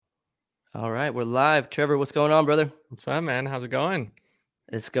All right, we're live. Trevor, what's going on, brother? What's up, man? How's it going?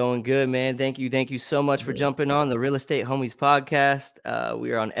 It's going good, man. Thank you. Thank you so much for Good. jumping on the Real Estate Homies podcast.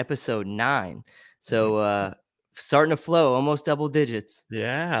 We are on episode 9. So starting to flow, almost double digits.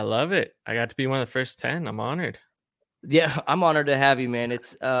 Yeah, I love it. I got to be one of the first 10. I'm honored. Yeah, I'm honored to have you, man.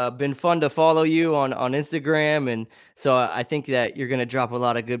 It's been fun to follow you on Instagram. And so I think that you're going to drop a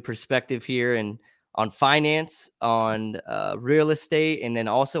lot of good perspective here and on finance, on real estate, and then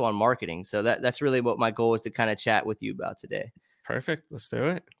also on marketing. So that's really what my goal is to kind of chat with you about today. Perfect. Let's do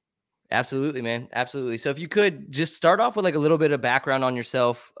it. Absolutely, man. Absolutely. So if you could just start off with like a little bit of background on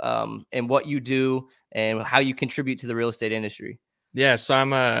yourself, and what you do and how you contribute to the real estate industry. Yeah, so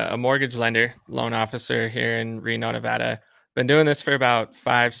I'm a mortgage lender, loan officer here in Reno, Nevada. Been doing this for about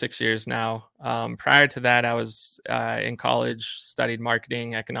 5-6 years now. Prior to that, I was in college, studied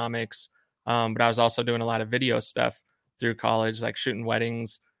marketing, economics, but I was also doing a lot of video stuff through college, like shooting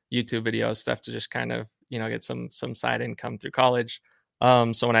weddings, YouTube videos, stuff to just kind of get some side income through college.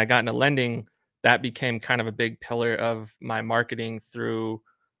 So when I got into lending, that became kind of a big pillar of my marketing through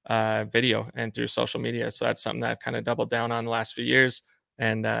video and through social media. So that's something that I've kind of doubled down on the last few years.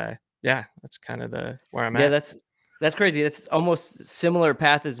 And yeah, that's kind of the where I'm Yeah, at. that's crazy. That's almost similar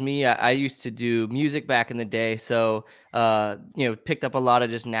path as me. I used to do music back in the day, so picked up a lot of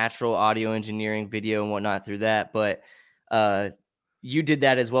just natural audio engineering, video and whatnot through that. But you did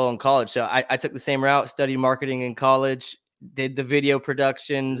that as well in college. So I took the same route, studied marketing in college, did the video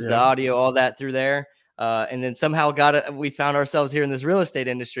productions, the Yeah. audio, all that through there. And then somehow we found ourselves here in this real estate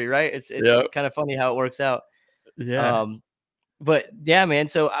industry, right? It's Yeah. kind of funny how it works out. Yeah. Um, but yeah, man.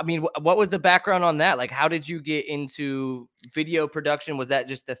 So, I mean, what was the background on that? Like, how did you get into video production? Was that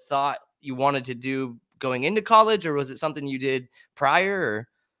just the thought you wanted to do going into college, or was it something you did prior? Or?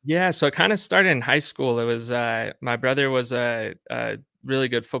 Yeah. So it kind of started in high school. It was my brother was a really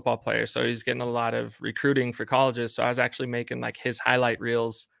good football player. So he's getting a lot of recruiting for colleges. So I was actually making like his highlight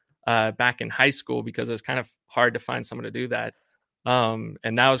reels back in high school because it was kind of hard to find someone to do that.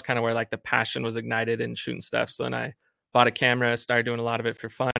 And that was kind of where like the passion was ignited in shooting stuff. So then I bought a camera, started doing a lot of it for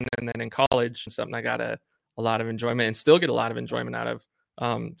fun. And then in college, something I got a lot of enjoyment and still get a lot of enjoyment out of,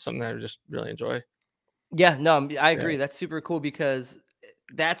 something that I just really enjoy. Yeah, no, I Yeah. agree. That's super cool because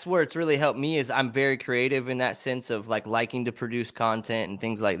that's where it's really helped me is I'm very creative in that sense of like liking to produce content and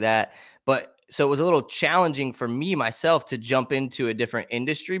things like that. But so it was a little challenging for me myself to jump into a different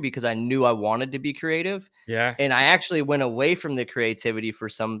industry because I knew I wanted to be creative. Yeah. And I actually went away from the creativity for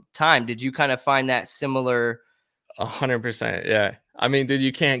some time. Did you kind of find that similar? 100%. Yeah. I mean, dude,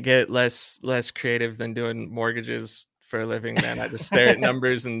 you can't get less creative than doing mortgages for a living, man. I just stare at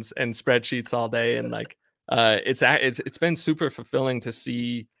numbers and spreadsheets all day, and like, it's been super fulfilling to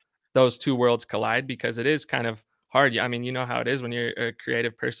see those two worlds collide because it is kind of hard. I mean, you know how it is when you're a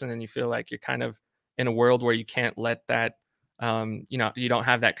creative person and you feel like you're kind of in a world where you can't let that, you don't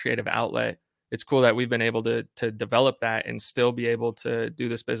have that creative outlet. It's cool that we've been able to develop that and still be able to do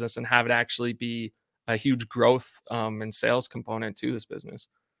this business and have it actually be a huge growth and sales component to this business.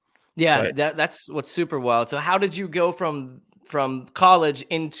 Yeah, But that's what's super wild. So how did you go from college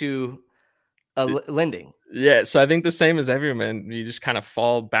into lending? yeah, so I think the same as everyone, you just kind of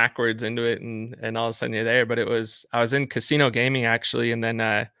fall backwards into it and all of a sudden you're there. But I was in casino gaming actually, and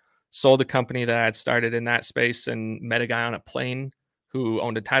then sold a company that I had started in that space and met a guy on a plane who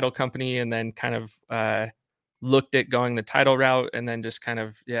owned a title company and then kind of looked at going the title route and then just kind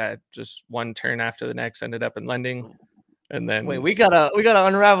of just one turn after the next ended up in lending. And Wait, then we gotta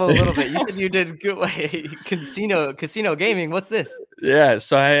unravel a little bit. You said you did good, casino gaming. What's this? yeah,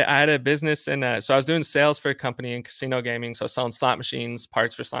 so I had a business and so I was doing sales for a company in casino gaming, so selling slot machines,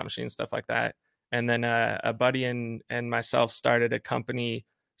 parts for slot machines, stuff like that. And then a buddy and myself started a company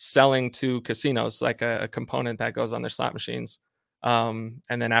selling to casinos, like a component that goes on their slot machines. And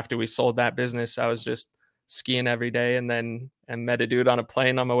then after we sold that business, I was just skiing every day, and met a dude on a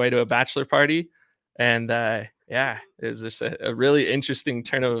plane on my way to a bachelor party, and yeah, it was just a really interesting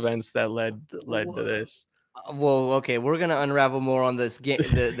turn of events that led to this. Well, okay, we're gonna unravel more on this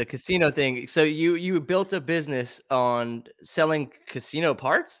the casino thing. So you built a business on selling casino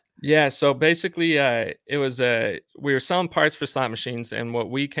parts? Yeah, so basically, it was we were selling parts for slot machines, and what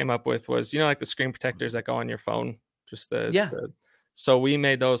we came up with was like the screen protectors that go on your phone, just Yeah. the. So we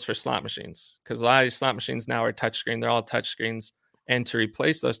made those for slot machines because a lot of these slot machines now are touchscreen. They're all touch screens, and to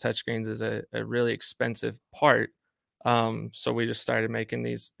replace those touch screens is a really expensive part. So we just started making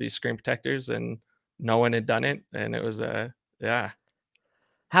these screen protectors, and no one had done it, and it was yeah.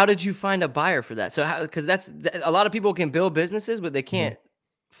 How did you find a buyer for that? So how, because a lot of people can build businesses, but they Mhm. can't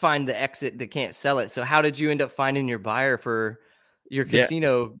find the exit, they can't sell it. So how did you end up finding your buyer for your Yeah.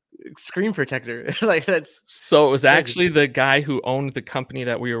 casino screen protector. Like that's So it was crazy. actually the guy who owned the company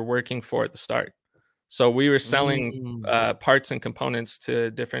that we were working for at the start. So we were selling Mm. parts and components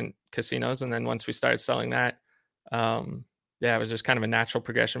to different casinos, and then once we started selling that, yeah, it was just kind of a natural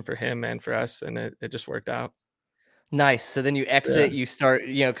progression for him and for us, and it just worked out. Nice. So then you Yeah, exit, you start,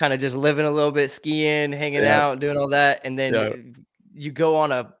 kind of just living a little bit, skiing, hanging yeah, out, doing all that, and then yeah. you go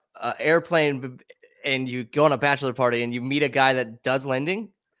on a airplane and you go on a bachelor party and you meet a guy that does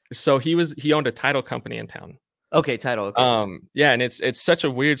lending. So he owned a title company in town. Okay, title. Okay, okay. Yeah, and it's such a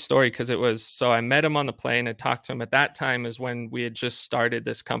weird story because it was so I met him on the plane and talked to him. At that time is when we had just started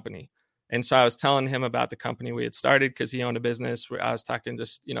this company. And so I was telling him about the company we had started because he owned a business where I was talking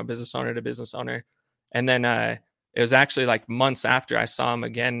just, business owner to business owner. And then it was actually like months after I saw him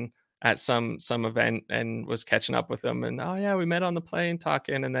again at some event and was catching up with him. And oh yeah, we met on the plane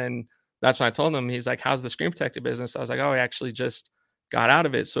talking. And then that's when I told him, he's like, how's the screen protected business? I was like, oh, he actually just got out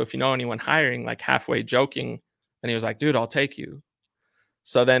of it. So if you know anyone hiring, like halfway joking, and he was like, dude, I'll take you.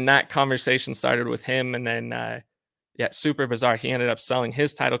 So then that conversation started with him. And then, yeah, super bizarre. He ended up selling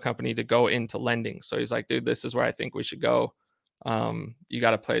his title company to go into lending. So he's like, dude, this is where I think we should go. You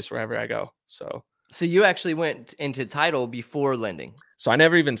got a place wherever I go. So you actually went into title before lending. So I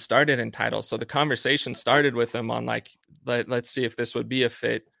never even started in title. So the conversation started with him on like, let's see if this would be a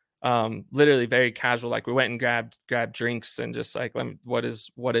fit. Literally very casual. Like we went and grabbed drinks and just like, what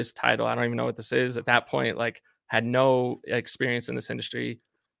is title? I don't even know what this is at that point. Like had no experience in this industry.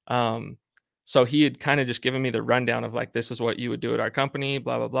 So he had kind of just given me the rundown of like, this is what you would do at our company,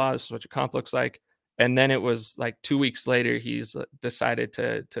 blah, blah, blah. This is what your comp looks like. And then it was like 2 weeks later, he's decided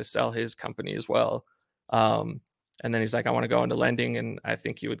to sell his company as well. And then he's like, I want to go into lending and I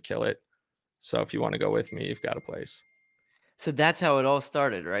think you would kill it. So if you want to go with me, you've got a place. So that's how it all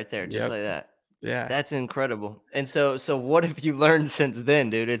started, right there, just Yep. like that. Yeah. That's incredible. And so what have you learned since then,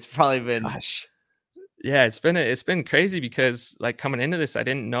 dude? It's probably been. Gosh. Yeah, it's been crazy because like coming into this, I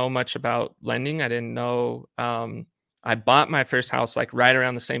didn't know much about lending. I didn't know I bought my first house like right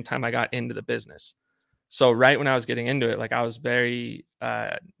around the same time I got into the business. So right when I was getting into it, like I was very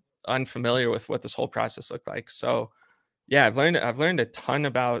unfamiliar with what this whole process looked like. So yeah, I've learned a ton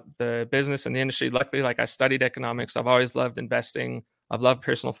about the business and the industry. Luckily, like I studied economics. I've always loved investing. I've loved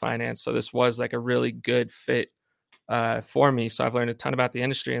personal finance. So this was like a really good fit for me. So I've learned a ton about the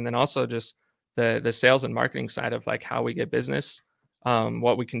industry, and then also just the sales and marketing side of like how we get business,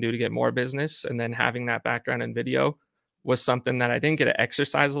 what we can do to get more business, and then having that background in video was something that I didn't get to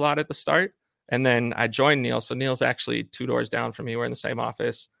exercise a lot at the start. And then I joined Neil. So Neil's actually 2 doors down from me. We're in the same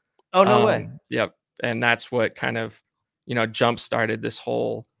office. Oh, no way. Yep. And that's what kind of, jump started this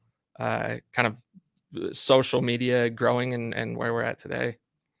whole kind of social media growing and where we're at today.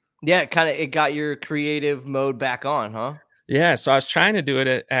 Yeah, it got your creative mode back on, huh? Yeah, so I was trying to do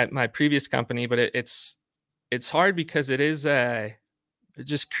it at my previous company, but it's hard because it is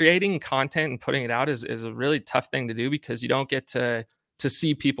just creating content and putting it out is a really tough thing to do because you don't get to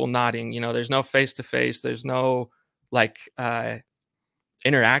see people nodding. There's no face to face. There's no like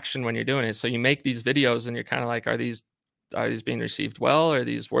interaction when you're doing it. So you make these videos and you're kind of like, are these being received well? Are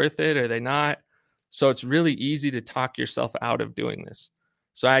these worth it? Are they not? So it's really easy to talk yourself out of doing this.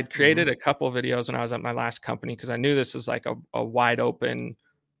 So I had created Mhm. a couple of videos when I was at my last company because I knew this is like a wide open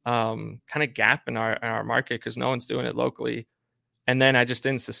kind of gap in our market because no one's doing it locally. And then I just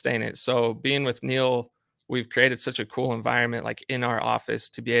didn't sustain it. So being with Neil, we've created such a cool environment like in our office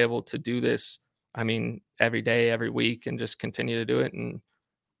to be able to do this. I mean, every day, every week, and just continue to do it. And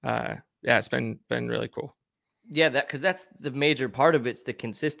yeah, it's been really cool. Yeah, because that's the major part of it's the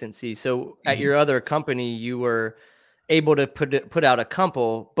consistency. So at Mhm. your other company, you were able to put out a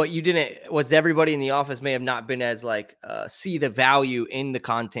couple, but you didn't. Was everybody in the office may have not been as like see the value in the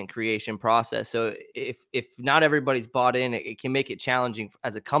content creation process. So if not everybody's bought in, it can make it challenging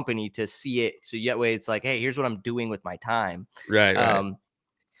as a company to see it. So yet way it's like, hey, here's what I'm doing with my time. Right, right.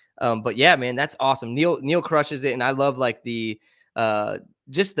 Um, but yeah, man, that's awesome. Neil crushes it, and I love like the uh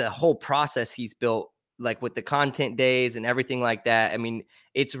just the whole process he's built, like with the content days and everything like that. I mean,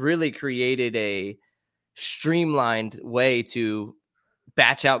 it's really created a streamlined way to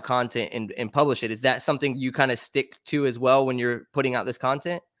batch out content and publish it. Is that something you kind of stick to as well when you're putting out this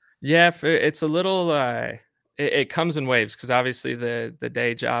content? Yeah, it's a little it comes in waves because obviously the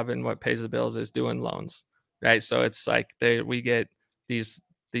day job and what pays the bills is doing loans, right? So it's like we get these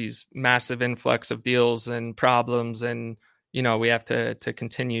massive influx of deals and problems, and we have to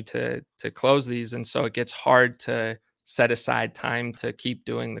continue to close these, and so it gets hard to set aside time to keep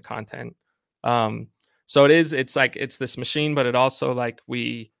doing the content. Um, so it's like it's this machine, but it also like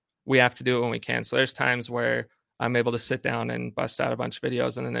we have to do it when we can. So there's times where I'm able to sit down and bust out a bunch of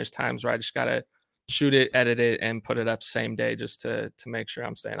videos. And then there's times where I just gotta shoot it, edit it, and put it up same day just to make sure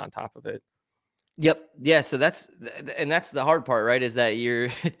I'm staying on top of it. Yep. Yeah. So that's the hard part, right? Is that you're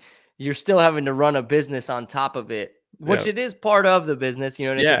you're still having to run a business on top of it, which Yeah. it is part of the business,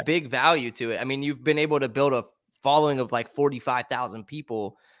 and it's a Yeah. big value to it. I mean, you've been able to build a following of like 45,000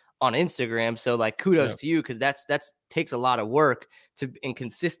 people on Instagram. So like Yeah. kudos to you, because that's takes a lot of work to and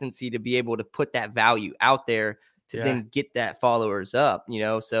consistency to be able to put that value out there to Yeah. then get that followers up.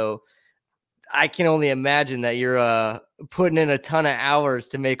 So I can only imagine that you're putting in a ton of hours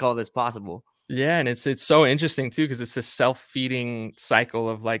to make all this possible. Yeah, and it's so interesting too because it's this self-feeding cycle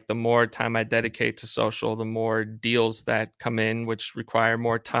of like the more time I dedicate to social, the more deals that come in, which require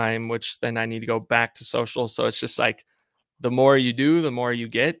more time, which then I need to go back to social. So it's just like the more you do, the more you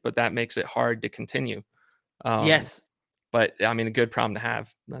get, but that makes it hard to continue. Um, Yes. but I mean, a good problem to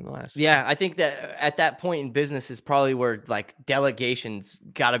have nonetheless. Yeah, I think that at that point in business is probably where like delegations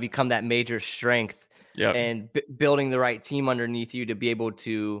got to become that major strength, Yep. and building the right team underneath you to be able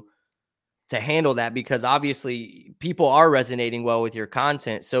to handle that, because obviously people are resonating well with your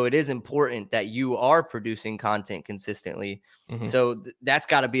content. So it is important that you are producing content consistently. Hmm. So that's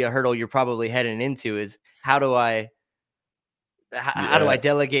got to be a hurdle you're probably heading into, is how do I Yeah.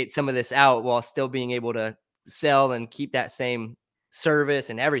 delegate some of this out while still being able to sell and keep that same service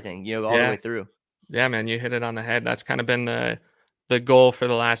and everything, all the Yeah. way through. Yeah, man, you hit it on the head. That's kind of been the goal for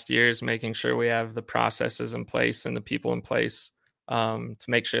the last years, making sure we have the processes in place and the people in place to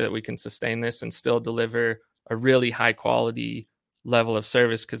make sure that we can sustain this and still deliver a really high quality level of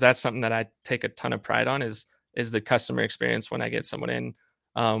service. Because that's something that I take a ton of pride on is the customer experience when I get someone in.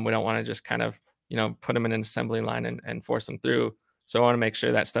 We don't want to just kind of put them in an assembly line and force them through. So I want to make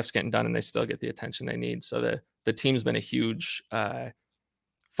sure that stuff's getting done and they still get the attention they need. So the team's been a huge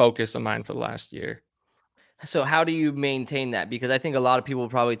focus of mine for the last year. So how do you maintain that? Because I think a lot of people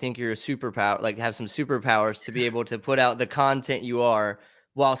probably think you're a superpower, like have some superpowers to be able to put out the content you are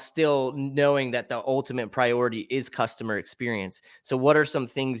while still knowing that the ultimate priority is customer experience. So what are some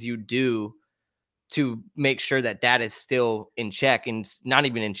things you do to make sure that that is still in check, and not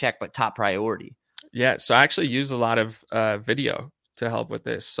even in check, but top priority? Yeah, so I actually use a lot of video to help with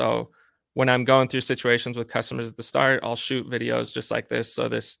this. So when I'm going through situations with customers at the start, I'll shoot videos just like this. So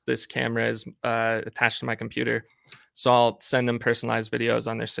this camera is attached to my computer, so I'll send them personalized videos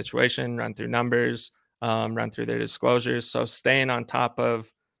on their situation, run through numbers, run through their disclosures. So staying on top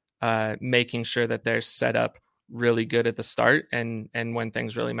of making sure that they're set up really good at the start and when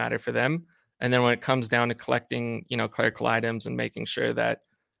things really matter for them. And then when it comes down to collecting, clerical items and making sure that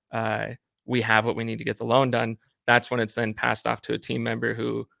uh, we have what we need to get the loan done, that's when it's then passed off to a team member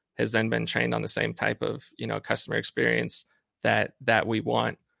who has then been trained on the same type of customer experience that we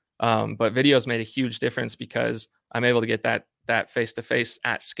want. But videos made a huge difference because I'm able to get that face to face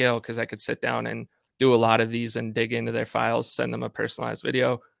at scale because I could sit down and do a lot of these and dig into their files, send them a personalized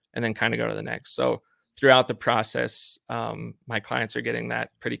video, and then kind of go to the next. So throughout the process, my clients are getting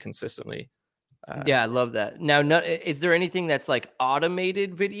that pretty consistently. Yeah, I love that. Now, no, is there anything that's like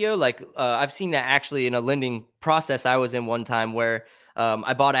automated video? Like, I've seen that actually in a lending process I was in one time, where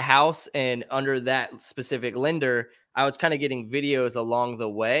I bought a house, and under that specific lender, I was kind of getting videos along the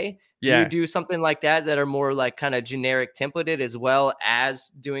way. Do you Yeah, do something like that are more like kind of generic templated, as well as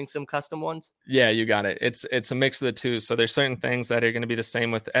doing some custom ones? yeah, you got it. It's a mix of the two. So there's certain things that are going to be the same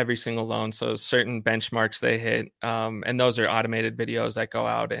with every single loan. So certain benchmarks they hit, and those are automated videos that go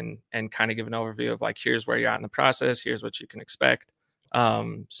out and kind of give an overview of like, here's where you're at in the process, here's what you can expect.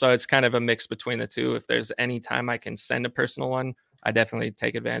 So it's kind of a mix between the two. If there's any time I can send a personal one, I definitely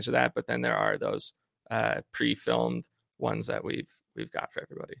take advantage of that. But then there are those pre-filmed ones that we've got for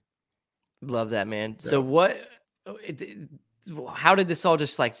everybody. Love that, man. So Yeah. how did this all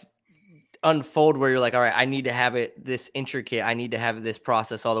just like unfold, where you're like, all right, I need to have it this intricate, I need to have this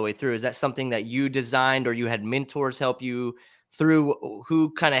process all the way through? Is that something that you designed, or you had mentors help you through?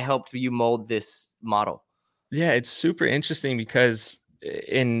 Who kind of helped you mold this model? Yeah, it's super interesting because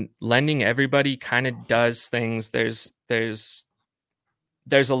in lending, everybody kind of does things.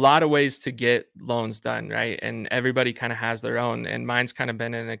 There's a lot of ways to get loans done, right? And everybody kind of has their own. And mine's kind of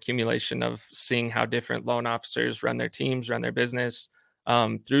been an accumulation of seeing how different loan officers run their teams, run their business.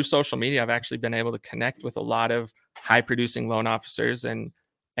 Through social media, I've actually been able to connect with a lot of high producing loan officers and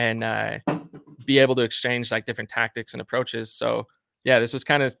be able to exchange like different tactics and approaches. So yeah, this was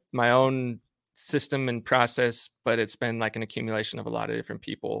kind of my own system and process, but it's been like an accumulation of a lot of different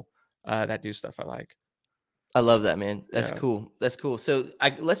people that do stuff I like. I love that, man. That's Yeah. cool. That's cool. So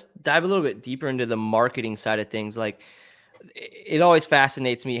let's dive a little bit deeper into the marketing side of things. Like, it always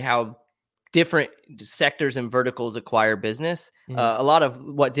fascinates me how different sectors and verticals acquire business. Mhm. A lot of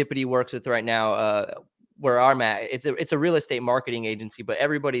what Dippity works with right now, where I'm at, it's a real estate marketing agency, but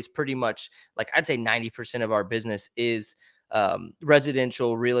everybody's pretty much like I'd say 90% of our business is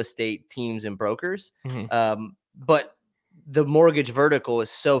residential real estate teams and brokers. Mhm. But the mortgage vertical is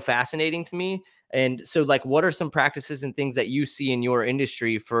so fascinating to me. And so, like, what are some practices and things that you see in your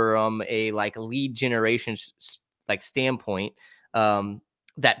industry from a like lead generation like standpoint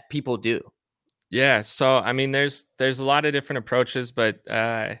that people do? Yeah, so I mean, there's a lot of different approaches, but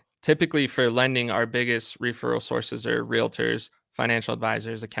typically for lending, our biggest referral sources are realtors, financial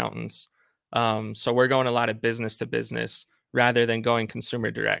advisors, accountants. So we're going a lot of business to business rather than going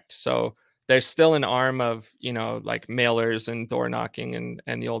consumer direct. So there's still an arm of like mailers and door knocking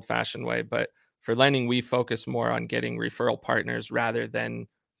and the old fashioned way, but for lending, we focus more on getting referral partners rather than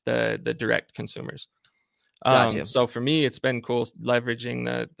the direct consumers. Gotcha. So for me, it's been cool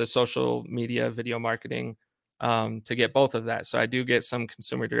leveraging the social media video marketing to get both of that. So I do get some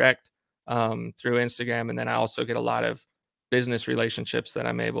consumer direct through Instagram, and then I also get a lot of business relationships that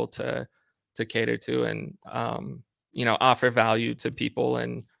I'm able to cater to and offer value to people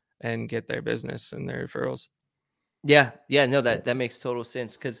and get their business and their referrals. Yeah, yeah, no, that makes total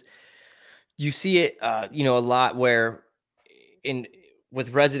sense because you see it, a lot where in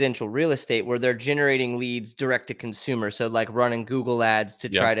with residential real estate where they're generating leads direct to consumer. So like running Google ads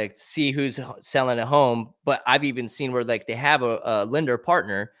to Yep. try to see who's selling a home. But I've even seen where like they have a lender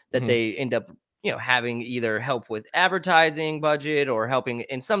partner that Hmm. they end up, having either help with advertising budget or helping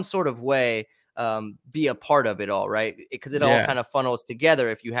in some sort of way be a part of it all, right? Because it all Yeah. kind of funnels together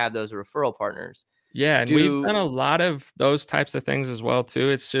if you have those referral partners. Yeah, and we've done a Do lot of those types of things as well too.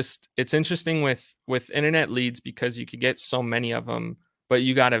 It's interesting with internet leads because you could get so many of them, but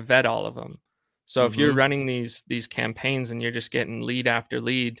you got to vet all of them. So if you're Mhm. running these campaigns and you're just getting lead after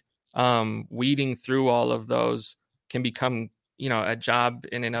lead, weeding through all of those can become a job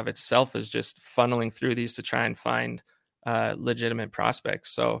in and of itself, is just funneling through these to try and find legitimate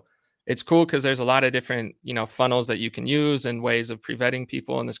prospects. So it's cool because there's a lot of different funnels that you can use and ways of pre-vetting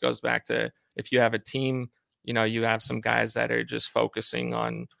people, and this goes back to if you have a team, you have some guys that are just focusing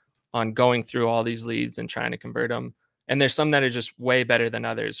on going through all these leads and trying to convert them. And there's some that are just way better than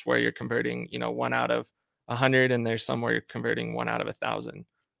others where you're converting, one out of 100, and there's some where you're converting one out of 1,000.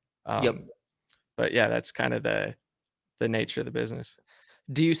 Yep. But yeah, that's kind of the nature of the business.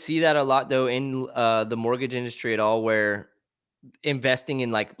 Do you see that a lot though in the mortgage industry at all where investing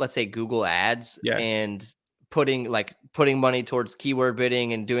in like let's say Google ads Yeah. and putting money towards keyword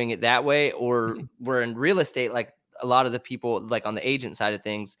bidding and doing it that way, or Mhm. we're in real estate, like a lot of the people like on the agent side of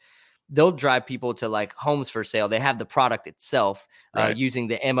things, they'll drive people to like homes for sale. They have the product itself Right. using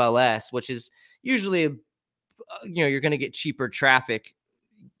the MLS, which is usually you're going to get cheaper traffic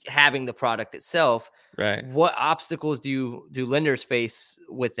having the product itself. Right. What obstacles do lenders face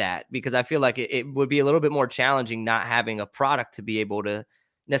with that? Because I feel like it would be a little bit more challenging not having a product to be able to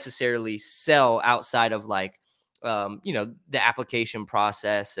necessarily sell outside of like the application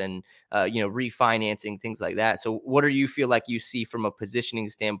process and refinancing, things like that. So what do you feel like you see from a positioning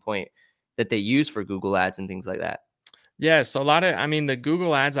standpoint that they use for Google ads and things like that? Yeah, so I mean, the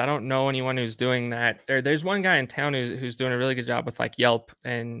Google ads, I don't know anyone who's doing that. There's one guy in town who's doing a really good job with like Yelp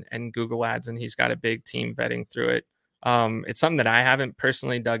and Google ads, and he's got a big team vetting through it. It's something that I haven't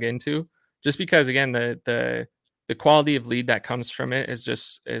personally dug into, just because again, the quality of lead that comes from it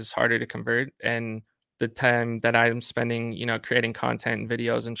is harder to convert, and the time that I'm spending, creating content and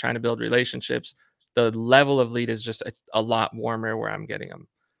videos and trying to build relationships, the level of lead is just a lot warmer where I'm getting them.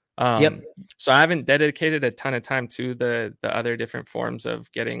 Um, Yep. so I haven't dedicated a ton of time to the other different forms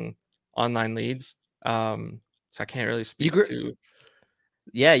of getting online leads. So I can't really You speak gr- to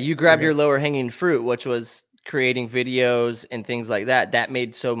Yeah, you yeah, grabbed your lower hanging fruit, which was creating videos and things like that. That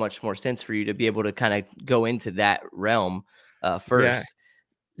made so much more sense for you to be able to kind of go into that realm yeah, first.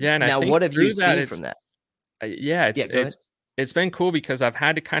 yeah, and I Now, think what have you through that seen from that? it's yeah, Yeah, go ahead. it's been cool because I've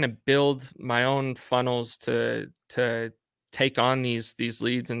had to kind of build my own funnels to take on these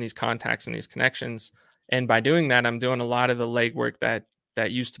leads and these contacts and these connections. And by doing that, I'm doing a lot of the legwork that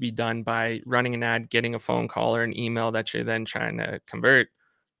used to be done by running an ad, getting a phone call or an email that you're then trying to convert.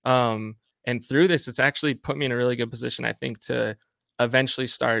 And through this, it's actually put me in a really good position, I think, to eventually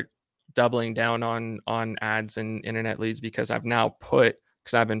start doubling down on ads and internet leads because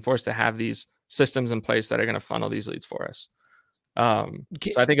because I've been forced to have these systems in place that are going to funnel these leads for us. Can,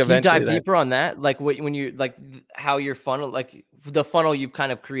 So I think can you eventually dive that. deeper on that? Like when you like how your funnel, like the funnel you've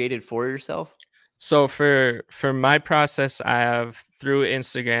kind of created for yourself? So for my process, I have through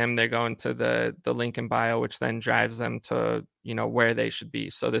Instagram, they're going to the link in bio, which then drives them to where they should be.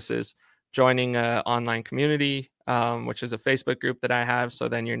 So this is joining a online community, which is a Facebook group that I have. So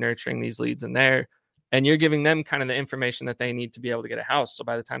then you're nurturing these leads in there, and you're giving them kind of the information that they need to be able to get a house. So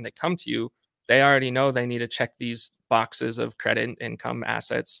by the time they come to you, they already know they need to check these boxes of credit, income,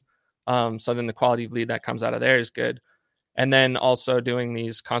 assets. So then the quality of lead that comes out of there is good. And then also doing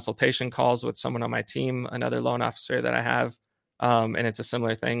these consultation calls with someone on my team, another loan officer that I have. And it's a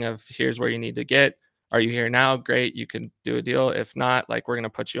similar thing of, here's where you need to get. Are you here now? Great. You can do a deal. If not, like, we're going to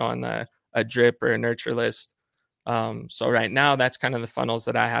put you on a drip or a nurture list. So right now, that's kind of the funnels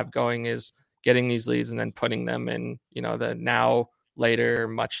that I have going, is getting these leads and then putting them in, the now, later,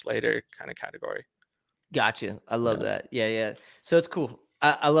 much later kind of category. Gotcha. I love Yeah. that. Yeah, yeah. So it's cool.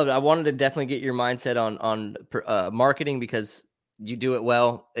 I love it. I wanted to definitely get your mindset on marketing, because you do it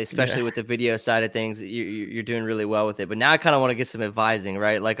well, Yeah. especially with the video side of things. You're doing really well with it. But now I kind of want to get some advising,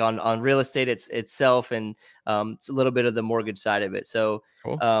 right? Like on real estate itself, and it's a little bit of the mortgage side of it. So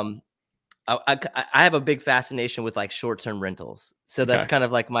Cool. um, I have a big fascination with like short-term rentals. So that's Okay. kind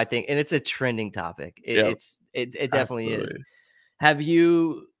of like my thing, and it's a trending topic. Yep. It definitely is. Absolutely. Have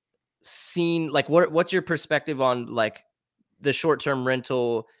you seen, like, what's your perspective on like the short-term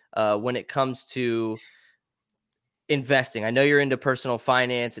rental when it comes to investing? I know you're into personal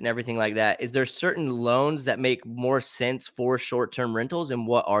finance and everything like that. Is there certain loans that make more sense for short-term rentals, and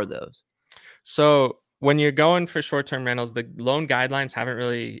what are those? So when you're going for short-term rentals, the loan guidelines haven't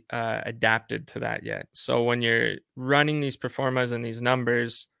really adapted to that yet. So when you're running these performas and these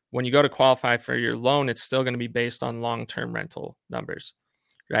numbers, when you go to qualify for your loan, it's still going to be based on long-term rental numbers,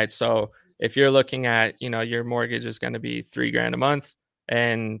 right? So if you're looking at, your mortgage is going to be $3,000 a month,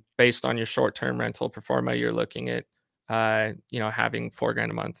 and based on your short-term rental performa, you're looking at, having $4,000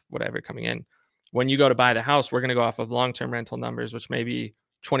 a month, whatever, coming in. When you go to buy the house, we're going to go off of long-term rental numbers, which may be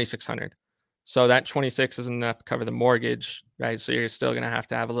 2,600. So that 26 isn't enough to cover the mortgage, right? So you're still going to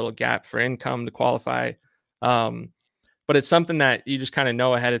have a little gap for income to qualify. But it's something that you just kind of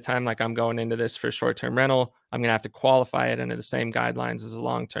know ahead of time. Like, I'm going into this for short-term rental, I'm going to have to qualify it under the same guidelines as a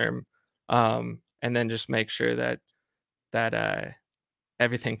long-term, and then just make sure that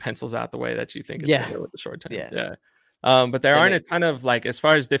everything pencils out the way that you think it's going Yeah, to with the short-term. yeah, Yeah. But there that aren't a make ton of, like, as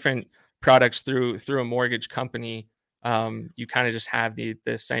far as different products through a mortgage company. You kind of just have the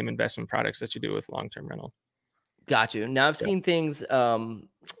same investment products that you do with long-term rental. Got you. Now I've Yeah. seen things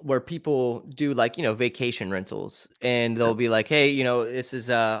where people do, like, vacation rentals, and Yeah. they'll be like, "Hey, this is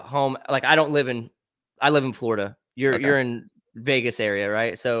a home." Like, I live in Florida. Okay. You're in Vegas area,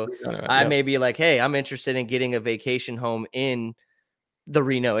 right? So I Yep. may be like, "Hey, I'm interested in getting a vacation home in the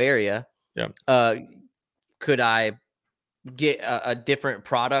Reno area. Yep. Uh, could I get a different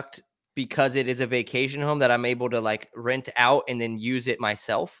product because it is a vacation home that I'm able to like rent out and then use it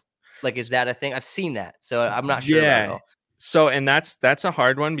myself?" Like, is that a thing? I've seen that, so I'm not sure about it Yeah. all. So, and that's a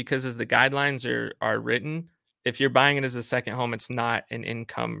hard one, because as the guidelines are written, if you're buying it as a second home, it's not an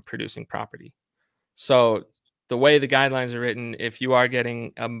income producing property. So the way the guidelines are written, if you are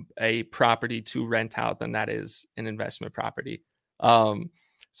getting a property to rent out, then that is an investment property. Um,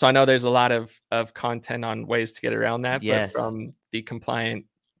 so I know there's a lot of content on ways to get around that, but Yes. from the compliant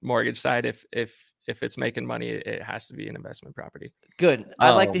mortgage side, if it's making money, it has to be an investment property. Good.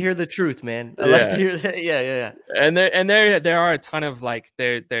 I like to Um, hear the truth, man. I like to yeah. hear that. Yeah, yeah, yeah. And there are a ton of, like,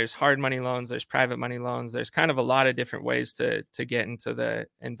 there's hard money loans, there's private money loans, there's kind of a lot of different ways to get into the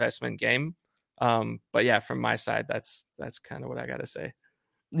investment game. But yeah, from my side, that's kind of what I gotta say.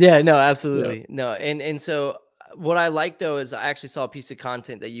 Yeah, no, Yeah. absolutely. No, and so what I like though is I actually saw a piece of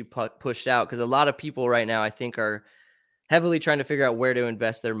content that you pushed out, because a lot of people right now I think are heavily trying to figure out where to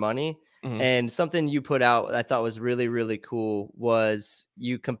invest their money. Mhm. And something you put out I thought was really, really cool was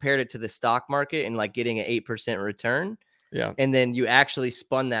you compared it to the stock market and like getting an 8% return. Yeah. And then you actually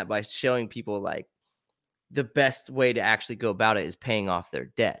spun that by showing people like the best way to actually go about it is paying off their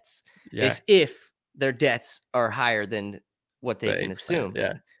debts, Yeah. is if their debts are higher than what they The can 8%. assume.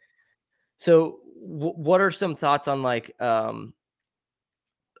 Yeah. So what are some thoughts on like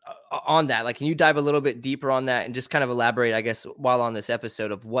on that? Like, can you dive a little bit deeper on that and just kind of elaborate, I guess, while on this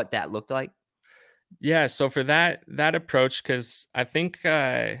episode, of what that looked like? Yeah, so for that approach, because I think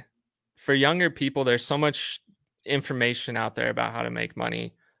for younger people, there's so much information out there about how to make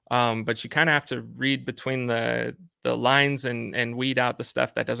money, but you kind of have to read between the lines and weed out the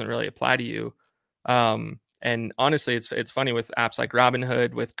stuff that doesn't really apply to you. And honestly, it's funny with apps like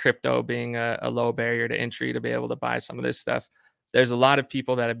Robinhood, with crypto being a low barrier to entry to be able to buy some of this stuff. There's a lot of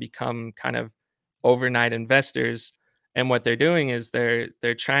people that have become kind of overnight investors, and what they're doing is they're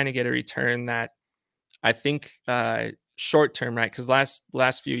trying to get a return that, I think, short term, right? Because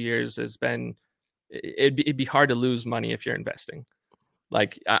last few years has been, it'd be hard to lose money if you're investing.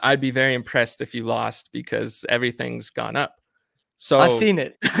 Like I'd be very impressed if you lost because everything's gone up. I've So seen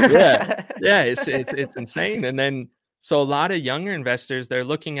it. yeah, yeah, it's insane. And then so a lot of younger investors, they're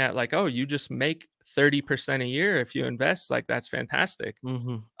looking at like, oh, you just make 30% a year if you invest, like that's fantastic.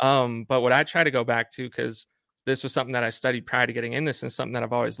 Hmm. But what I try to go back to, because this was something that I studied prior to getting in this, and something that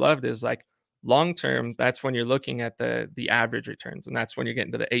I've always loved, is like long term, that's when you're looking at the average returns, and that's when you're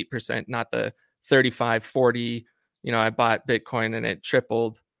getting to the 8%, not the 35, 40. You know, I bought Bitcoin and it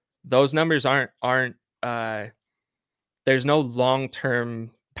tripled. Those numbers aren't there's no long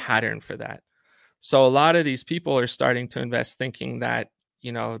term pattern for that. So a lot of these people are starting to invest thinking that,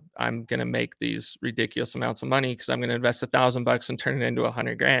 you know, I'm going to make these ridiculous amounts of money because I'm going to invest $1,000 and turn it into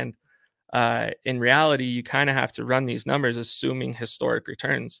 100 grand. In reality, you kind of have to run these numbers assuming historic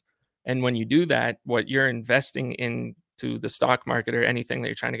returns. And when you do that, what you're investing into the stock market or anything that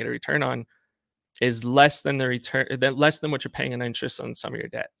you're trying to get a return on is less than the return, less than what you're paying in interest on some of your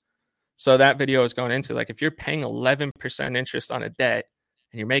debt. So that video is going into like, if you're paying 11% interest on a debt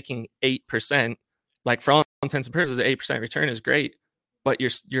and you're making 8%, like for all intents and purposes, 8% return is great, but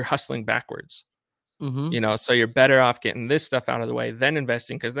you're hustling backwards. Hmm. You know, so you're better off getting this stuff out of the way than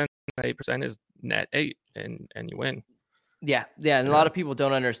investing, because then 8% is net 8 and you win. Yeah, yeah, and a lot Yeah. of people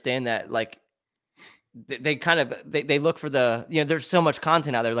don't understand that. Like, they kind of they look for the, there's so much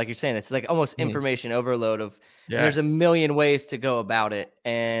content out there, like you're saying, it's like almost Mhm. information overload of, and Yeah. there's a million ways to go about it.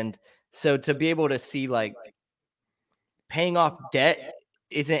 And so to be able to see like paying off debt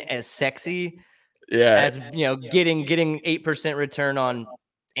isn't as sexy Yeah. as, getting 8% return on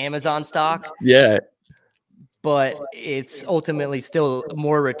Amazon stock, Yeah. but it's ultimately still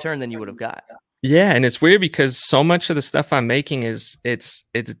more return than you would have got. Yeah, and it's weird because so much of the stuff I'm making is it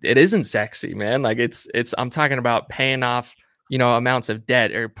isn't sexy, man. Like it's I'm talking about paying off, you know, amounts of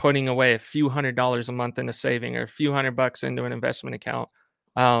debt or putting away a few $100s a month into saving or a few $100 into an investment account.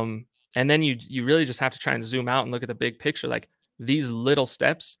 And then you really just have to try and zoom out and look at the big picture. Like these little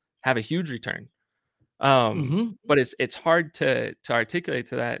steps have a huge return. Hmm. But it's hard to articulate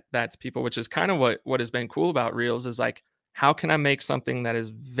to that to people, which is kind of what has been cool about Reels, is like, how can I make something that is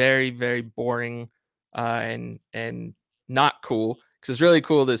very, very boring and not cool? Because it's really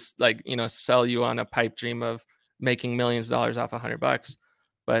cool to, like, you know, sell you on a pipe dream of making millions of dollars off $100.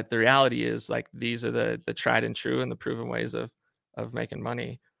 But the reality is, like, these are the tried and true and the proven ways of making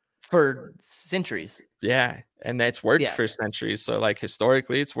money. For centuries. Yeah, and that's worked Yeah. for centuries. So, like,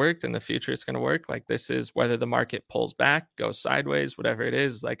 historically, it's worked. In the future, it's going to work. Like, this is whether the market pulls back, goes sideways, whatever it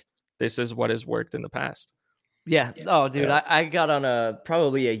is. Like, this is what has worked in the past. Yeah. Oh, dude, Yeah, I got on a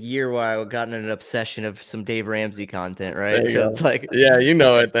probably a year where I got in an obsession of some Dave Ramsey content, there right? you So it's go. like, Yeah, you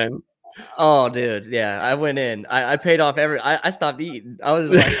know it then. oh, dude, yeah, I went in. I paid off I stopped eating. I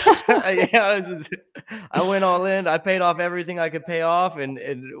was like, yeah, I went all in. I paid off everything I could pay off, and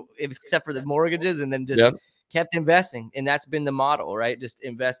it was, except for the mortgages, and then just Yep. kept investing. And that's been the model, right? Just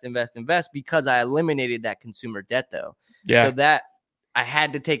invest, invest, invest, because I eliminated that consumer debt, though. So Yeah. that I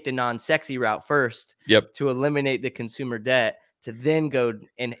had to take the non-sexy route first Yep. to eliminate the consumer debt, to then go,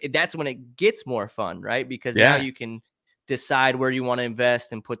 and that's when it gets more fun, right? Because now Yeah. you can decide where you want to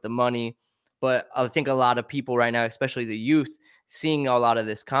invest and put the money. But I think a lot of people right now, especially the youth, seeing a lot of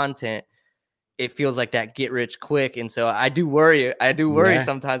this content, it feels like that get rich quick. And so I do worry. I do worry Yeah.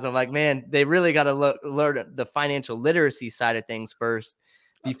 sometimes. I'm like, man, they really got to learn the financial literacy side of things first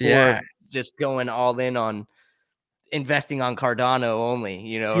Yeah. before just going all in on investing on Cardano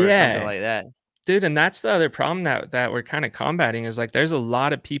only, or something Yeah. like that. Dude, and that's the other problem that we're kind of combating, is like there's a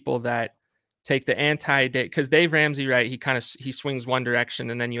lot of people that take the anti-debt, because Dave Ramsey, right, he swings one direction,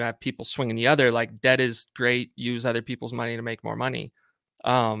 and then you have people swinging the other, like debt is great, use other people's money to make more money.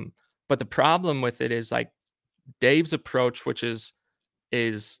 But the problem with it is, like, Dave's approach, which is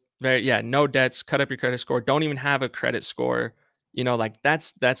very, yeah, no debts, cut up your credit score, don't even have a credit score, you know, like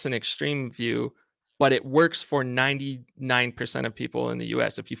that's an extreme view, but it works for 99% of people in the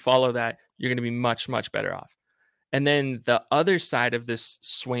US. If you follow that, you're going to be much, much better off. And then the other side of this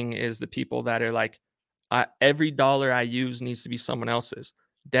swing is the people that are like, every dollar I use needs to be someone else's.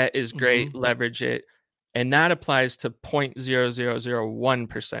 Debt is great, Hmm. leverage it. And that applies to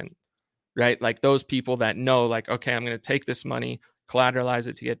 0.0001%, right? Like those people that know, like, okay, I'm going to take this money, collateralize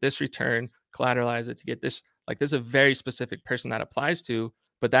it to get this return, collateralize it to get this. Like, there's a very specific person that applies to,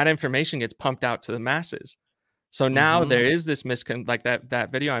 but that information gets pumped out to the masses. So now Hmm. there is this like that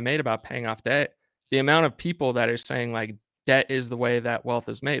video I made about paying off debt. The amount of people that are saying like debt is the way that wealth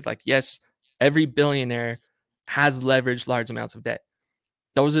is made. Like, yes, every billionaire has leveraged large amounts of debt.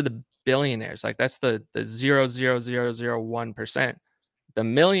 Those are the billionaires. Like, that's the 0.00001%. The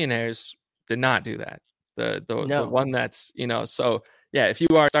millionaires did not do that. The No. one that's, you know, so yeah, if you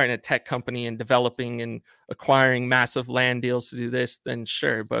are starting a tech company and developing and acquiring massive land deals to do this, then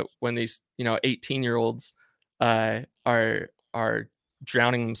sure. But when these 18-year-olds are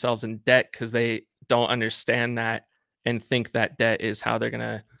drowning themselves in debt because they don't understand that and think that debt is how they're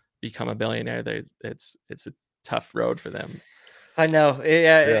gonna become a billionaire, it's a tough road for them. I know.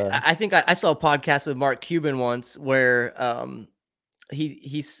 Yeah, Yeah. I think I saw a podcast with Mark Cuban once where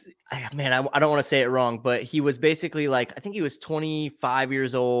man, I don't want to say it wrong, but he was basically like, I think he was 25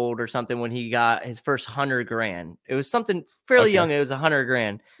 years old or something when he got his first 100 grand. It was something fairly Okay. young. It was 100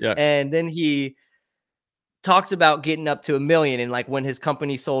 grand. Yeah. And then he talks about getting up to 1 million and like when his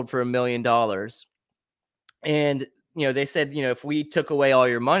company sold for $1 million. And they said, if we took away all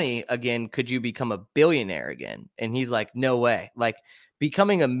your money again, could you become a billionaire again? And he's like, no way. Like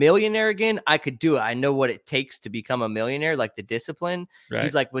becoming a millionaire again, I could do it. I know what it takes to become a millionaire, like the discipline. Right.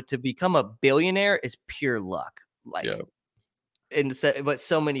 He's like, but to become a billionaire is pure luck. Like, Yeah. but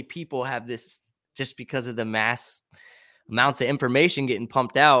so many people have this just because of the mass amounts of information getting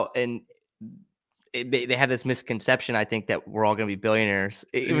pumped out, and they have this misconception, I think, that we're all going to be billionaires,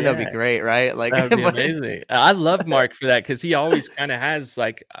 even though it'd be Yeah. great, right? Like, That would be but amazing. I love Mark for that because he always kind of has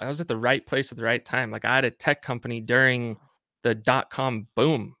like, I was at the right place at the right time. Like I had a tech company during the .com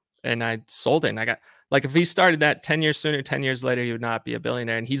boom and I sold it. And I got like, if he started that 10 years sooner, 10 years later, he would not be a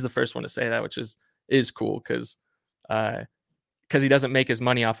billionaire. And he's the first one to say that, which is cool because he doesn't make his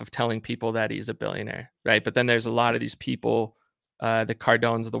money off of telling people that he's a billionaire, right? But then there's a lot of these people, the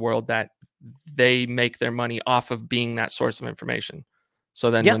Cardones of the world, that they make their money off of being that source of information.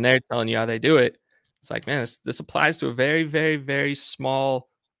 So then yeah. when they're telling you how they do it, it's like, man, this applies to a very, very, very small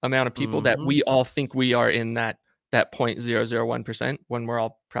amount of people that Mhm. we all think we are in that 0.001% when we're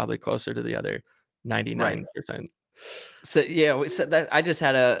all probably closer to the other Right. 99%. So yeah, so that I just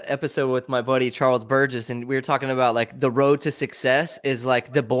had a episode with my buddy Charles Burgess, and we were talking about like the road to success is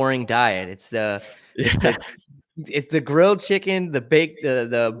like the boring diet. It's Yeah. the it's the grilled chicken, the baked,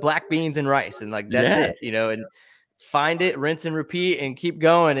 the black beans and rice, and like that's Yeah. it. And find it, rinse and repeat, and keep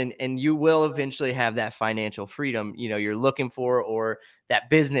going, and you will eventually have that financial freedom you're looking for, or that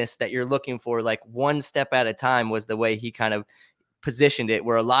business that you're looking for. Like one step at a time was the way he kind of positioned it.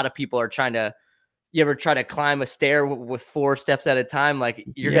 Where a lot of people are trying to. You ever try to climb a stair with 4 steps at a time? Like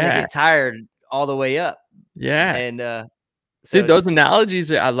you're gonna Yeah. get tired all the way up, Yeah. and so Dude, those it's analogies,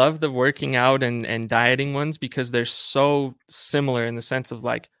 I love the working out and dieting ones because they're so similar in the sense of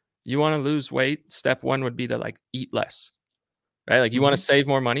like, you want to lose weight, step one would be to like eat less, right? Like you want to Mhm. save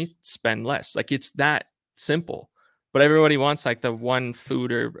more money, spend less. Like it's that simple. But everybody wants like the one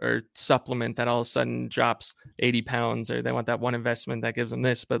food or supplement that all of a sudden drops 80 pounds, or they want that one investment that gives them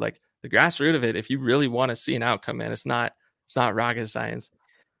this. But like the grassroots of it, if you really want to see an outcome, man, it's not rocket science.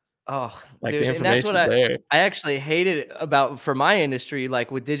 Oh, Like the dude, and that's what information's I there. I actually hated about for my industry,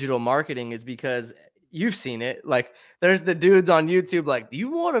 like with digital marketing, is because you've seen it. Like, there's the dudes on YouTube, like, do you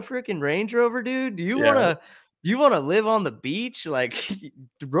want a freaking Range Rover, dude? Yeah. Do you want to live on the beach? Like,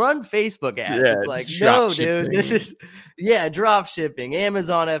 run Facebook ads. Yeah. It's like, Drop no, dude, this shipping. is yeah, drop shipping,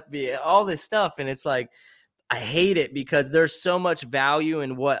 Amazon FBA, all this stuff, and it's like I hate it because there's so much value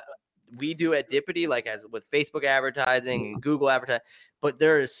in what we do at Dippity, like as with Facebook advertising and Google advertising, but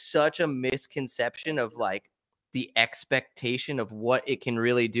there is such a misconception of like the expectation of what it can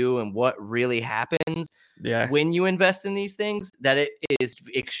really do and what really happens Yeah. when you invest in these things, that it is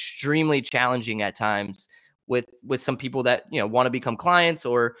extremely challenging at times with some people that want to become clients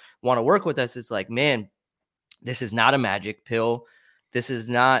or want to work with us. It's like, man, this is not a magic pill. This is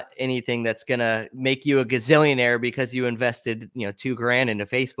not anything that's gonna make you a gazillionaire because you invested, $2 grand into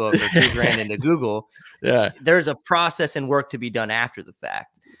Facebook or 2 grand into Google. Yeah. There's a process and work to be done after the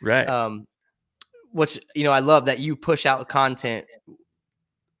fact. Right. Um, which I love that you push out content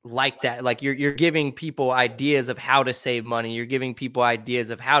like that. Like you're giving people ideas of how to save money. You're giving people ideas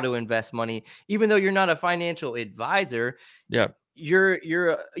of how to invest money, even though you're not a financial advisor. Yeah.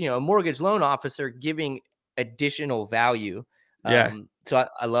 You're a mortgage loan officer giving additional value. Yeah. So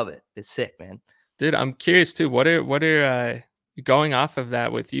I love it. It's sick, man. Dude, I'm curious too. What are going off of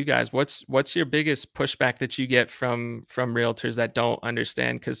that with you guys? What's your biggest pushback that you get from realtors that don't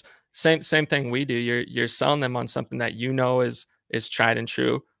understand? Because same thing we do. You're selling them on something that is tried and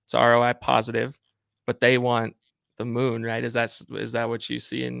true. It's ROI positive, but they want the moon, right? Is that what you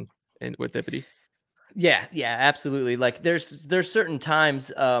see in with Ipity? Yeah, absolutely. Like there's certain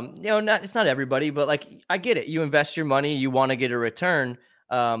times, not it's not everybody, but like I get it. You invest your money, you want to get a return.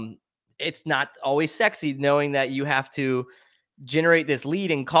 It's not always sexy knowing that you have to generate this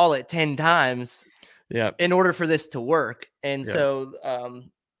lead and call it 10 times Yeah. in order for this to work. And Yeah. so,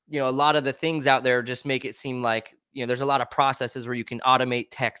 a lot of the things out there just make it seem like there's a lot of processes where you can automate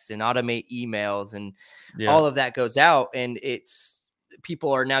texts and automate emails, and Yeah. all of that goes out, and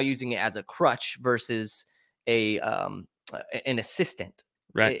people are now using it as a crutch versus an assistant,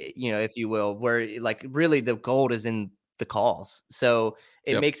 Right. if you will, where like really the gold is in the calls. So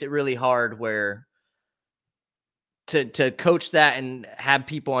it Yep. makes it really hard where to coach that and have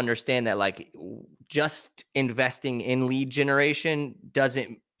people understand that like just investing in lead generation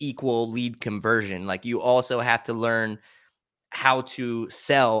doesn't equal lead conversion. Like you also have to learn how to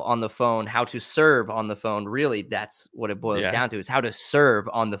sell on the phone, how to serve on the phone. Really, that's what it boils Yeah. down to, is how to serve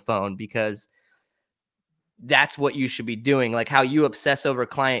on the phone, because that's what you should be doing. Like how you obsess over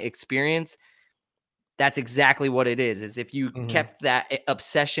client experience, that's exactly what it is if you Hmm. kept that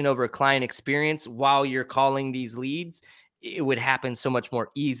obsession over client experience while you're calling these leads, it would happen so much more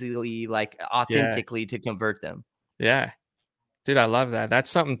easily, like Yeah. authentically, to convert them. Yeah. Dude, I love that. That's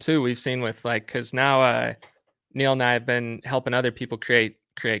something too we've seen with like, because now Neil and I have been helping other people create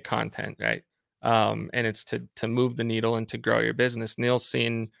content, right? And it's to move the needle and to grow your business. Neil's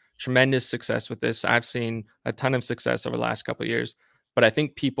seen tremendous success with this. I've seen a ton of success over the last couple of years. But I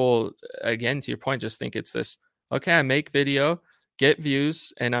think people, again, to your point, just think it's this, okay, I make video, get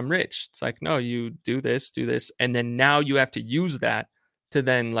views, and I'm rich. It's like, no, you do this, and then now you have to use that to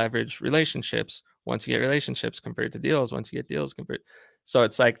then leverage relationships. Once you get relationships, convert to deals. Once you get deals, convert. So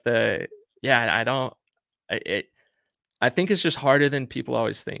it's like yeah, I don't, it, I think it's just harder than people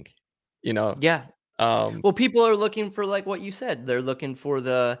always think, you know? Yeah. Um, Well, people are looking for, like what you said, they're looking for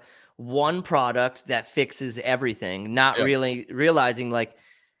the one product that fixes everything, not yeah, really realizing like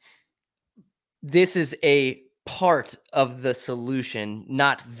this is a part of the solution,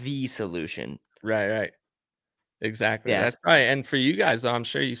 not the solution. right, right. Exactly. Yeah. That's right. And for you guys, though, I'm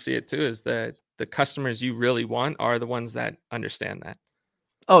sure you see it too, is the customers you really want are the ones that understand that.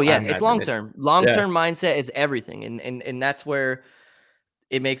 Oh I yeah, it's imagine long it. term. Yeah. Long-term mindset is everything, and that's where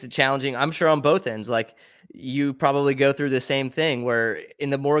it makes it challenging. I'm sure on both ends. Like you probably go through the same thing where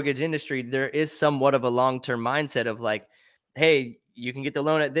in the mortgage industry there is somewhat of a long-term mindset of like, hey, you can get the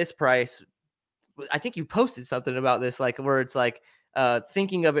loan at this price. I think you posted something about this, like where it's like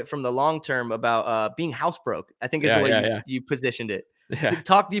thinking of it from the long term about being house broke, I think is the Yeah, way yeah, you yeah. you positioned it. So Yeah.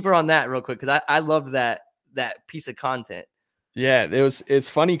 talk deeper on that real quick, because I love that piece of content. Yeah, it's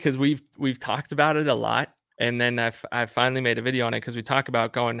funny because we've talked about it a lot, and then I finally made a video on it because we talk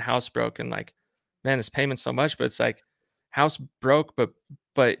about going house broke and like, man, this payment's so much, but it's like house broke,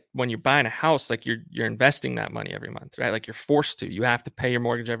 but when you're buying a house, like you're investing that money every month, right? Like you're forced to. You have to pay your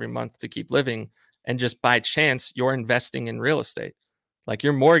mortgage every month to keep living, and just by chance, you're investing in real estate. Like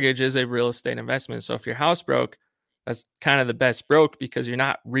your mortgage is a real estate investment. So if your house broke, that's kind of the best broke because you're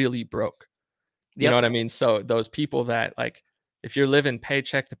not really broke. You know what Yep. I mean? So those people that like, if you're living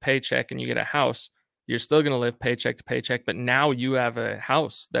paycheck to paycheck and you get a house, you're still going to live paycheck to paycheck, but now you have a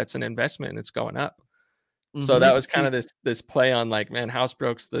house that's an investment and it's going up. So that was kind See, of this play on like, man, house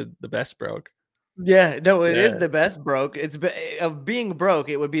broke's the best broke. yeah, no, it is Yeah. the best broke. Of being broke,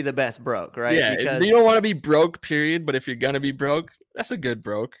 it would be the best broke, right? Yeah. You Because don't want to be broke, period. But if you're going to be broke, that's a good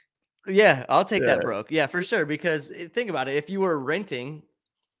broke. yeah, I'll take that Yeah. broke. Yeah, for sure. Because think about it, if you were renting,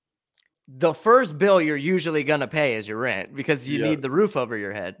 the first bill you're usually gonna pay is your rent because you Yep. need the roof over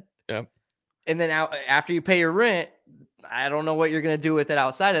your head. Yep. And then after you pay your rent, I don't know what you're gonna do with it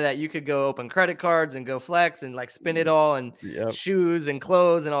outside of that. You could go open credit cards and go flex and like spend it all and Yep. shoes and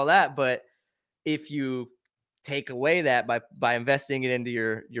clothes and all that. But if you take away that by investing it into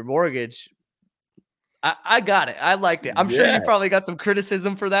your mortgage, I got it. I liked it. I'm sure Yeah. you probably got some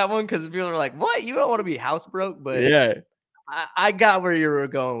criticism for that one because people are like, "What? You don't want to be house broke?" But Yeah. I got where you were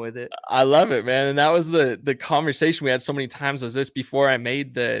going with it. I love it, man. And that was the conversation we had so many times was this before I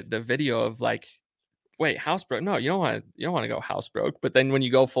made the video of like, wait, house broke? No, you don't want to go house broke. But then when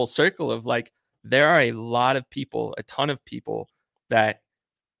you go full circle of like, there are a lot of people, a ton of people that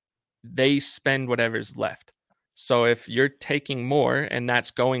they spend whatever's left. So if you're taking more and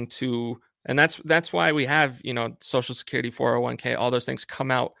that's going to, and that's why we have, Social Security, 401k, all those things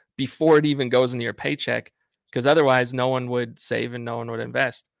come out before it even goes into your paycheck, because otherwise no one would save and no one would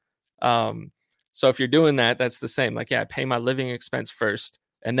invest. Um, so if you're doing that, that's the same. Like, yeah, I pay my living expense first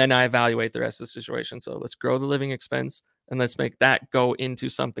and then I evaluate the rest of the situation. So let's grow the living expense and let's make that go into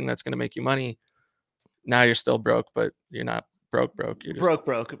something that's going to make you money. Now you're still broke, but you're not broke. You're just, Broke,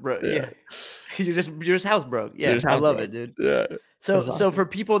 bro. yeah, Yeah, you're just house broke. you're Yeah, just I house love broke. it, dude. Yeah, So that's so awesome. for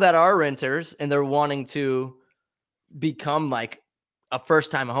people that are renters and they're wanting to become like a first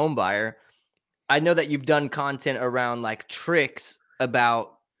time home buyer, I know that you've done content around like tricks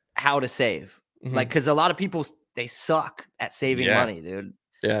about how to save. Like, Hmm. because a lot of people they suck at saving Yeah, money, dude.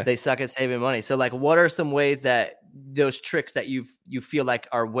 yeah. They suck at saving money. So like, what are some ways that those tricks that you feel like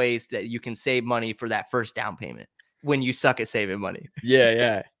are ways that you can save money for that first down payment when you suck at saving money? Yeah,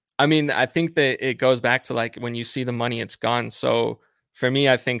 yeah. I mean, I think that it goes back to like when you see the money, it's gone. So for me,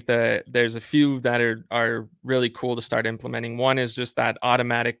 I think that there's a few that are really cool to start implementing. One is just that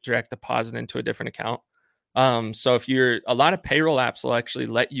automatic direct deposit into a different account. So if you're a lot of payroll apps will actually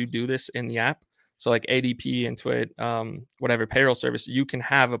let you do this in the app. So like ADP, Intuit, whatever payroll service, you can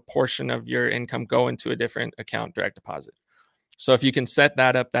have a portion of your income go into a different account direct deposit. So if you can set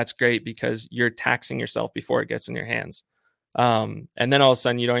that up, that's great because you're taxing yourself before it gets in your hands. And then all of a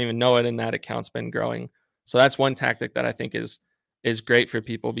sudden you don't even know it and that account's been growing. So that's one tactic that I think is great for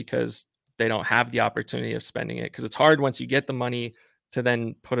people because they don't have the opportunity of spending it, because it's hard once you get the money to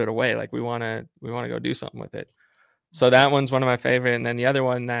then put it away. Like we want to go do something with it. So that one's one of my favorite. And then the other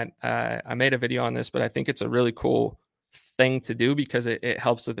one that I made a video on this, but I think it's a really cool thing to do because it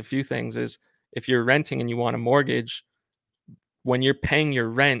helps with a few things, is if you're renting and you want a mortgage, when you're paying your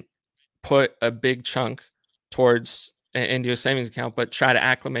rent, put a big chunk towards into a savings account, but try to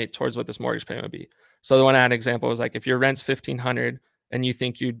acclimate towards what this mortgage payment would be. So the one I had example was like, if your rent's $1,500 and you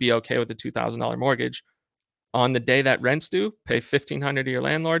think you'd be okay with a $2,000 mortgage, on the day that rent's due, pay $1,500 to your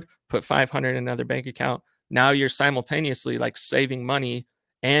landlord, put $500 in another bank account. Now you're simultaneously like saving money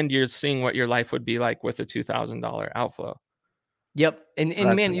and you're seeing what your life would be like with a $2,000 outflow. Yep. And So and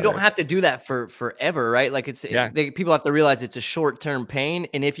that's man, you don't another. have to do that for forever, right? Like Yeah. people have to realize it's a short-term pain.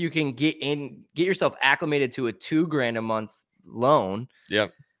 And if you can get yourself acclimated to a 2 grand a month loan,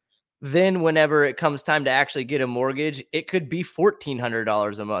 Yep. then whenever it comes time to actually get a mortgage, it could be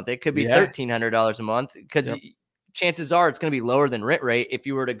 $1,400 a month. It could be Yeah. $1,300 a month because Yep. chances are it's going to be lower than rent rate if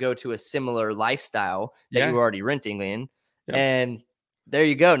you were to go to a similar lifestyle that you Yeah. were already renting in. Yep. And there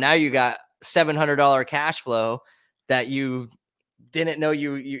you go. Now you got $700 cash flow that you didn't know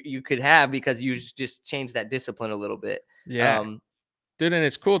you could have because you just changed that discipline a little bit. Yeah. Um, Dude, and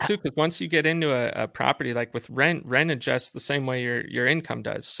it's cool too because once you get into a property, like with rent adjusts the same way your income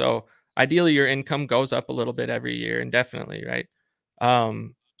does. So ideally, your income goes up a little bit every year, indefinitely, right?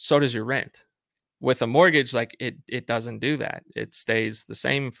 So does your rent. With a mortgage, like it doesn't do that. It stays the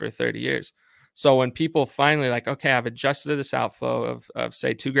same for 30 years. So when people finally like, okay, I've adjusted to this outflow of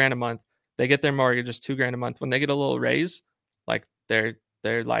say 2 grand a month, they get their mortgage is 2 grand a month. When they get a little raise, like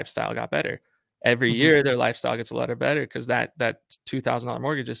their lifestyle got better. Every mhm, year their lifestyle gets a lot better because that $2,000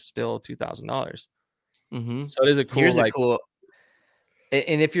 mortgage is still $2,000. mhm. So it is a cool Here's a like. cool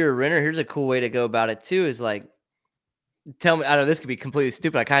and if you're a renter, here's a cool way to go about it too is like tell me I know this could be completely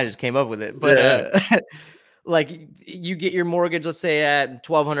stupid. I kind of just came up with it. But Yeah, yeah. like you get your mortgage, let's say at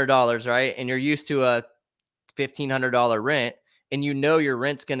 $1,200, right? And you're used to a $1,500 rent and you know your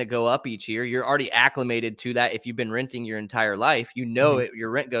rent's going to go up each year. You're already acclimated to that. If you've been renting your entire life, you know Mhm. it, your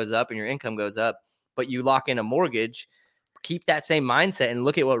rent goes up and your income goes up, but you lock in a mortgage, keep that same mindset and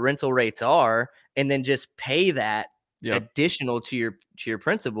look at what rental rates are and then just pay that Yep. additional to your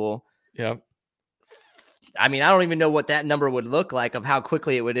principal. Yep. I mean, I don't even know what that number would look like of how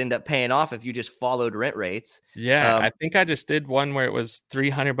quickly it would end up paying off if you just followed rent rates. Yeah, I Um, think I just did one where it was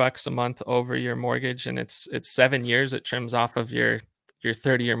 $300 a month over your mortgage, and it's 7 years. It trims off of your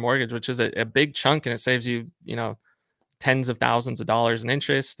 30-year mortgage, which is a big chunk, and it saves you, tens of thousands of dollars in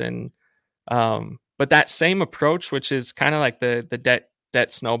interest. And but that same approach, which is kind of like the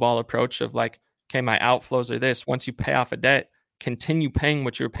debt snowball approach of like, okay, my outflows are this. Once you pay off a debt, continue paying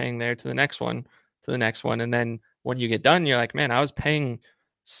what you're paying there to the next one, to the next one, and then when you get done, you're like, man, I was paying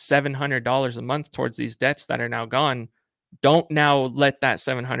 $700 a month towards these debts that are now gone. Don't now let that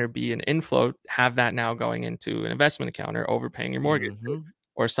 700 be an inflow. Have that now going into an investment account or overpaying your mortgage mhm.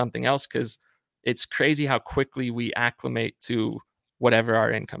 or something else, because it's crazy how quickly we acclimate to whatever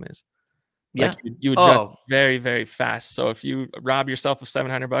our income is. Like Yeah. you adjust Oh, very, very fast. So if you rob yourself of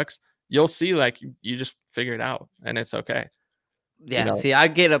 $700, you'll see like you just figure it out and it's okay. You yeah. know? See, I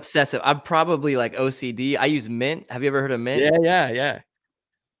get obsessive. I'm probably like OCD. I use Mint. Have you ever heard of Mint? Yeah, yeah, yeah.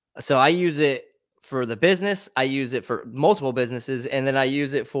 So I use it for the business. I use it for multiple businesses, and then I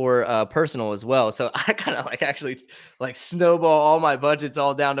use it for personal as well. So I kind of like actually like snowball all my budgets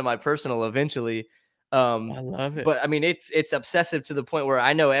all down to my personal eventually. I love it. But I mean, it's obsessive to the point where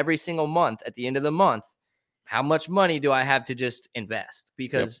I know every single month at the end of the month how much money do I have to just invest Yep,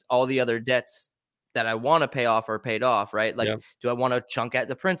 because all the other debts that I want to pay off are paid off, right? Like, yep. do I want to chunk at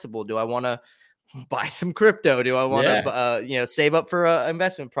the principal? Do I want to buy some crypto? Do I want to, Yeah, save up for a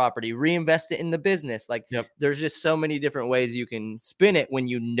investment property, reinvest it in the business? Like, yep, there's just so many different ways you can spin it when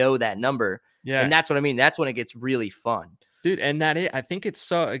you know that number, and yeah. that's what I mean. That's when it gets really fun. Dude, and I think it's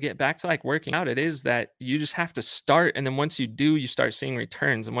so again back to like working out, it is that you just have to start, and then once you do, you start seeing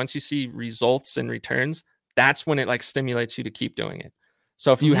returns. And once you see results and returns, that's when it like stimulates you to keep doing it.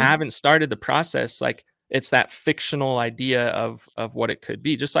 So if you Hmm. haven't started the process, like it's that fictional idea of what it could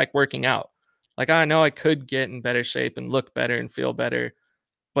be, just like working out. Like I know I could get in better shape and look better and feel better,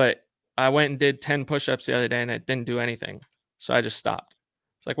 but I went and did 10 push-ups the other day and it didn't do anything. So I just stopped.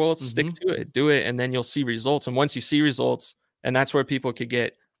 It's like, well, let's stick Hmm. to it, do it, and then you'll see results. And once you see results, and that's where people could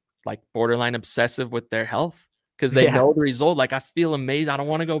get like borderline obsessive with their health because they Yeah. know the result. Like, I feel amazing. I don't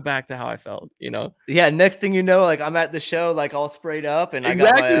want to go back to how I felt, you know? Yeah, next thing you know, like, I'm at the show, like, all sprayed up, and I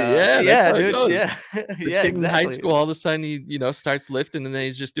got my, Exactly. Yeah, that's yeah, how it dude, goes. yeah. The Yeah, kid in high exactly. school, all of a sudden, starts lifting and then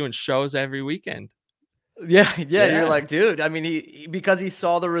he's just doing shows every weekend. Yeah, yeah, you're Yeah, like, "Dude," I mean, because he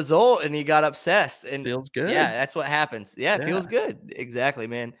saw the result and he got obsessed, and feels yeah, good. that's what happens. Yeah, it Yeah, feels good. Exactly,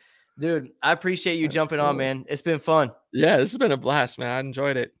 man. Dude, I appreciate you jumping on, absolutely. man. It's been fun. Yeah, this has been a blast, man. I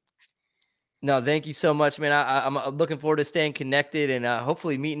enjoyed it. No, thank you so much, man. I'm looking forward to staying connected and,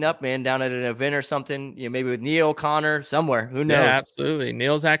 hopefully meeting up, man, down at an event or something, maybe with Neil, Connor, somewhere. Who Yeah, knows? absolutely.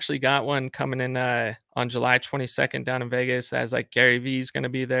 Neil's actually got one coming in on July 22nd down in Vegas as like Gary V's gonna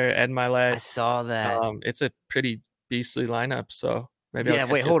be there, Ed I Milet. saw that. It's a pretty beastly lineup, so maybe I'll Yeah,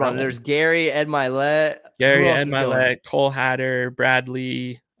 catch wait, you at hold that on. There's one. Gary, Ed Milet. Who Gary, else Ed is going? Milet, Cole Hatter,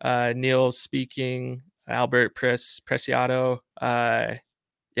 Bradley, Neil speaking, Albert Preciado.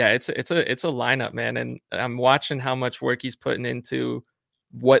 Yeah, it's a lineup, man, and I'm watching how much work he's putting into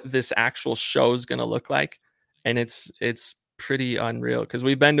what this actual show is gonna look like, and it's pretty unreal because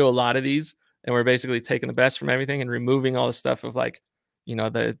we've been to a lot of these, and we're basically taking the best from everything and removing all the stuff of like,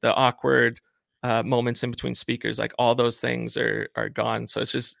 the awkward moments in between speakers, like all those things are gone. So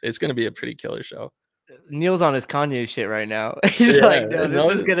it's gonna be a pretty killer show. Neil's on his Kanye shit right now. He's Yeah, like, "No, no,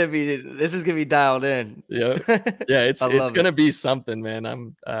 this is gonna be dialed in." yeah, yeah. It's I it's love it. gonna be something,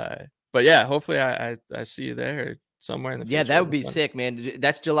 man. But yeah, hopefully I see you there somewhere in the Yeah, future. that would It'll be be fun. sick, man.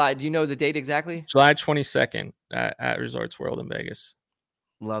 That's July. Do you know the date exactly? July 22nd at Resorts World in Vegas.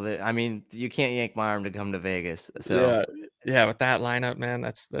 Love it. I mean, you can't yank my arm to come to Vegas. So, Yeah, yeah. With that lineup, man,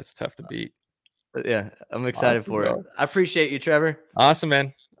 that's tough to beat. yeah, I'm excited Awesome, for it. bro. I appreciate you, Trevor. Awesome,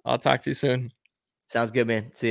 man. I'll talk to you soon. Sounds good, man. See ya.